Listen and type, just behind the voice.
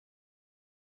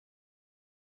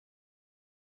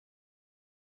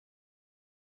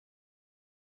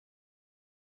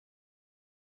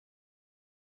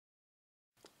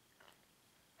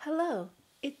Hello,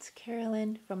 it's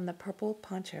Carolyn from the Purple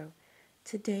Poncho.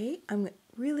 Today I'm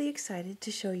really excited to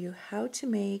show you how to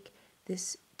make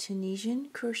this Tunisian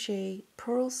crochet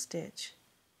purl stitch.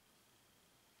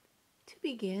 To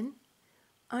begin,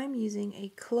 I'm using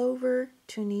a clover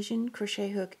Tunisian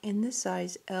crochet hook in the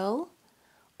size L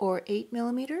or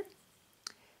 8mm,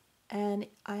 and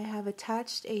I have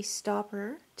attached a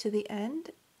stopper to the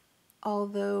end,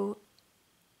 although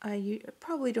I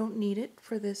probably don't need it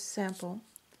for this sample.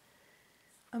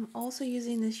 I'm also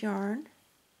using this yarn,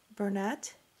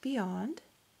 Bernat Beyond,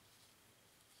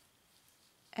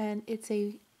 and it's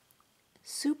a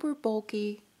super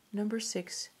bulky number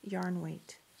 6 yarn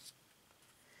weight.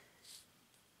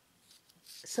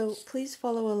 So please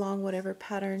follow along whatever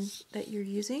pattern that you're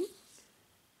using,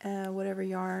 whatever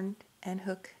yarn and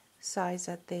hook size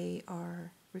that they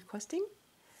are requesting,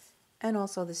 and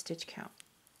also the stitch count.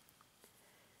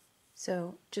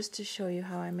 So just to show you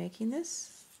how I'm making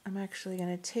this, I'm actually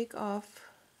going to take off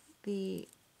the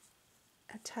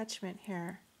attachment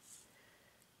here.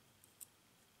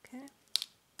 Okay,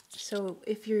 so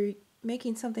if you're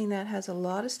making something that has a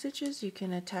lot of stitches, you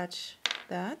can attach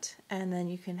that and then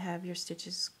you can have your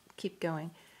stitches keep going.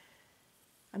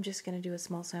 I'm just going to do a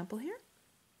small sample here.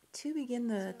 To begin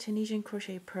the Tunisian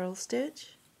crochet purl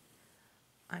stitch,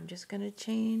 I'm just going to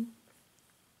chain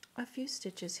a few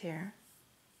stitches here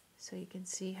so you can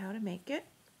see how to make it.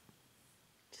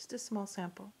 Just a small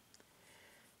sample.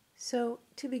 So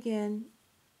to begin,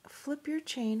 flip your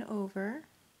chain over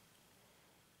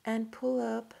and pull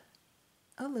up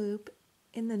a loop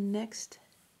in the next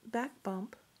back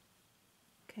bump,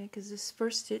 okay, because this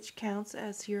first stitch counts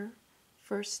as your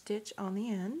first stitch on the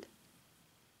end.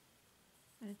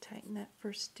 I'm going to tighten that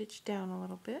first stitch down a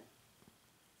little bit.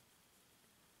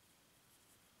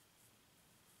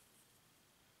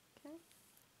 Okay.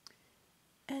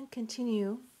 And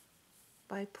continue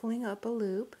by pulling up a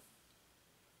loop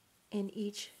in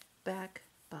each back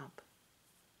bump.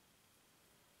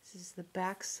 This is the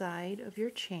back side of your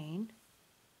chain.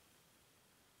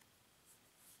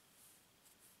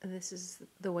 This is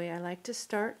the way I like to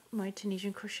start my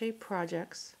Tunisian crochet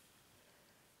projects.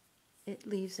 It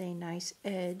leaves a nice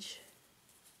edge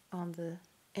on the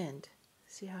end.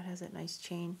 See how it has that nice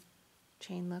chain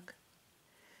look?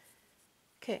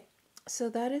 Okay, so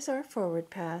that is our forward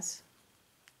pass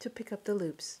to pick up the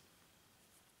loops.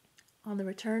 On the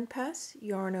return pass,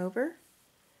 yarn over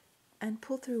and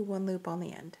pull through one loop on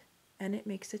the end, and it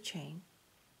makes a chain.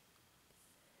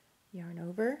 Yarn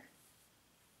over,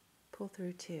 pull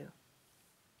through 2.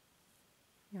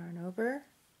 Yarn over,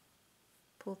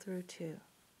 pull through 2.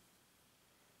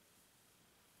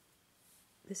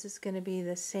 This is going to be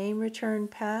the same return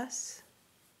pass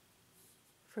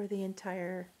for the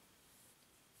entire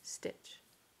stitch,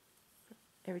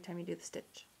 every time you do the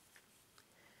stitch.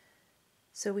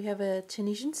 So we have a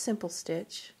Tunisian simple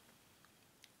stitch,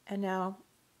 and now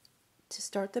to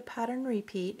start the pattern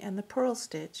repeat and the purl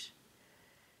stitch,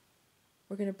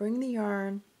 we're going to bring the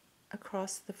yarn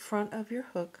across the front of your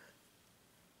hook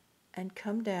and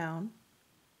come down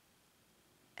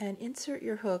and insert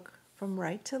your hook from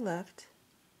right to left,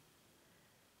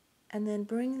 and then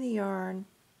bring the yarn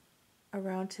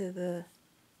around to the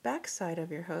back side of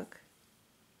your hook,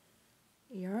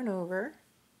 yarn over,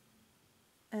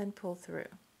 and pull through.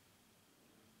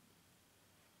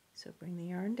 So bring the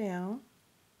yarn down,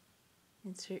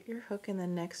 insert your hook in the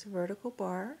next vertical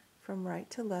bar from right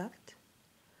to left,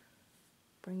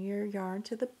 bring your yarn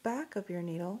to the back of your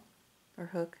needle or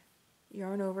hook,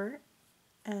 yarn over,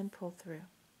 and pull through.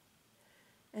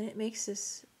 And it makes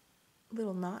this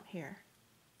little knot here,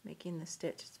 making the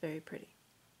stitch. It's very pretty.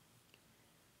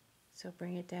 So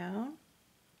bring it down,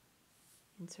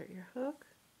 insert your hook,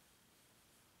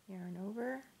 yarn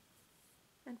over,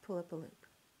 and pull up a loop.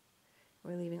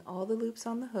 We're leaving all the loops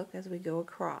on the hook as we go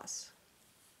across.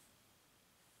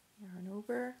 Yarn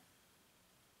over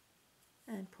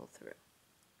and pull through.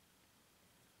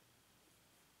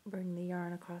 Bring the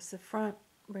yarn across the front,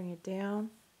 bring it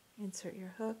down, insert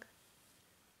your hook,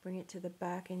 bring it to the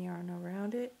back and yarn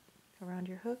around it, around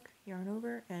your hook, yarn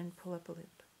over, and pull up a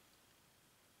loop.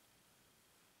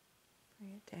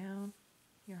 Bring it down,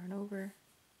 yarn over.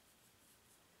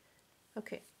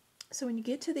 Okay, so when you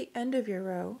get to the end of your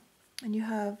row and you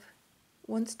have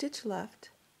one stitch left,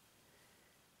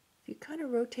 if you kind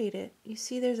of rotate it, you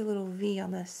see there's a little V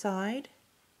on the side.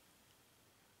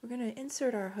 We're going to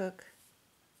insert our hook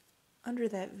under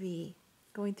that V,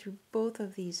 going through both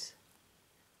of these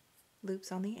loops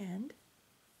on the end,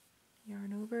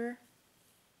 yarn over,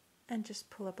 and just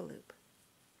pull up a loop.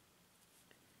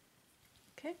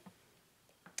 Okay,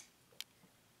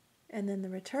 and then the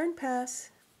return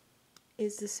pass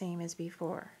is the same as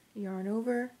before. Yarn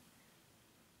over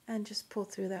and just pull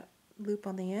through that loop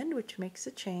on the end, which makes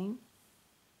a chain,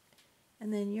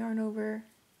 and then yarn over,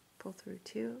 pull through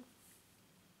 2,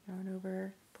 yarn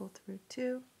over, pull through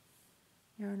 2,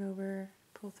 yarn over,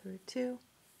 pull through 2,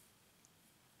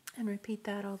 and repeat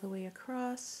that all the way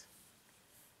across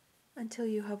until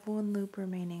you have one loop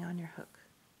remaining on your hook.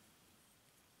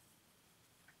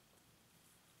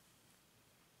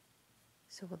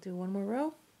 So we'll do one more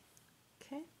row.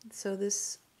 Okay, so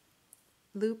this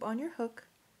loop on your hook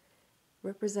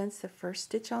represents the first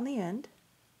stitch on the end.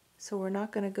 So we're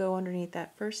not going to go underneath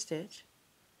that first stitch.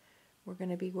 We're going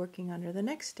to be working under the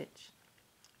next stitch.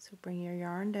 So bring your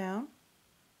yarn down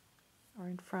or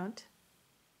in front,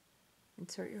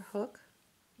 insert your hook,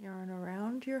 yarn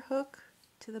around your hook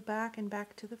to the back and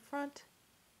back to the front,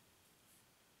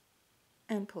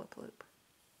 and pull up a loop.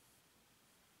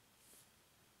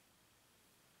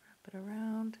 Wrap it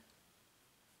around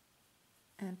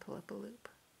and pull up a loop.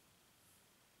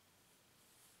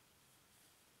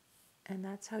 And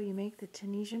that's how you make the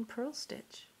Tunisian purl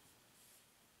stitch.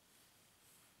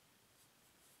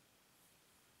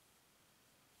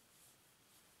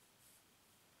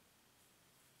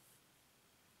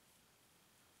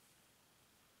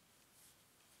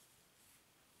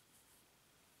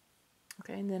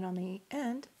 Okay, and then on the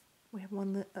end, we have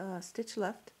one stitch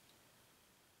left.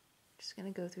 Just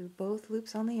going to go through both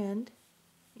loops on the end,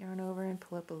 yarn over and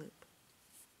pull up a loop.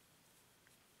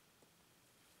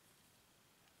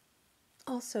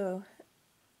 Also,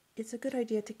 it's a good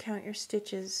idea to count your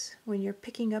stitches when you're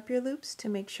picking up your loops to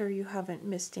make sure you haven't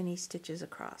missed any stitches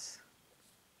across.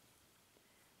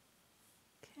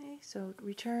 Okay, so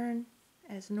return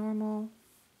as normal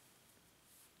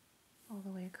all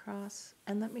the way across,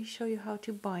 and let me show you how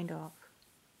to bind off.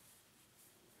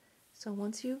 So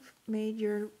once you've made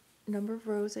your number of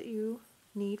rows that you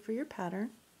need for your pattern,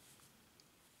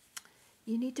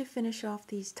 you need to finish off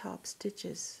these top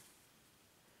stitches.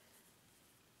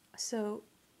 So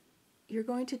you're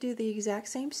going to do the exact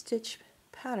same stitch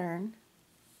pattern,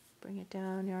 bring it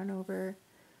down, yarn over,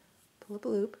 pull up a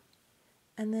loop,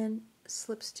 and then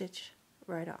slip stitch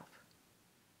right off.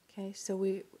 Okay, so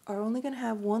we are only going to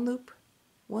have one loop,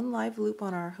 one live loop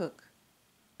on our hook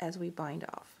as we bind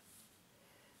off,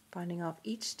 binding off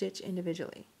each stitch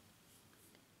individually,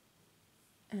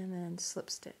 and then slip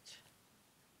stitch.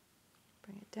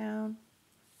 Bring it down,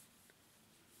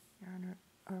 yarn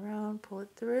around, pull it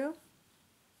through,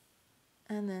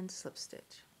 and then slip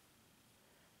stitch.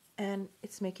 And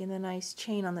it's making a nice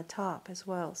chain on the top as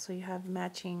well, so you have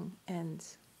matching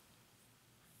ends.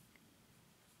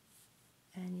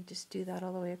 And you just do that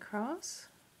all the way across.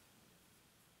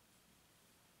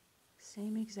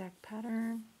 Same exact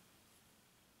pattern.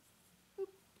 Oop.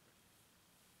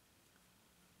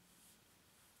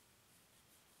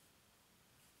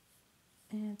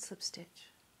 And slip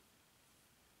stitch.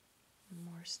 One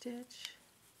more stitch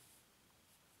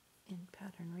in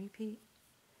pattern repeat,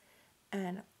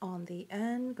 and on the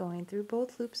end, going through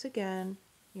both loops again,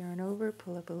 yarn over,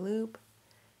 pull up a loop,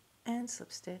 and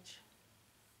slip stitch,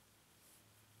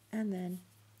 and then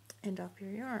end off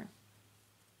your yarn.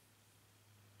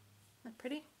 Isn't that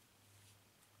pretty?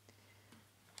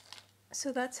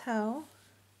 So that's how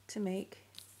to make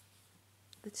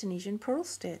the Tunisian purl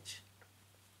stitch.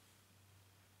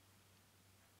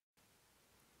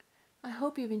 I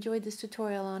hope you've enjoyed this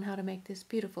tutorial on how to make this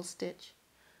beautiful stitch.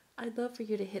 I'd love for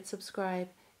you to hit subscribe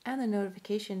and the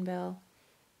notification bell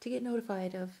to get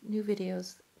notified of new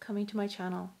videos coming to my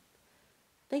channel.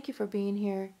 Thank you for being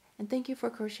here, and thank you for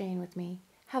crocheting with me.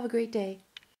 Have a great day.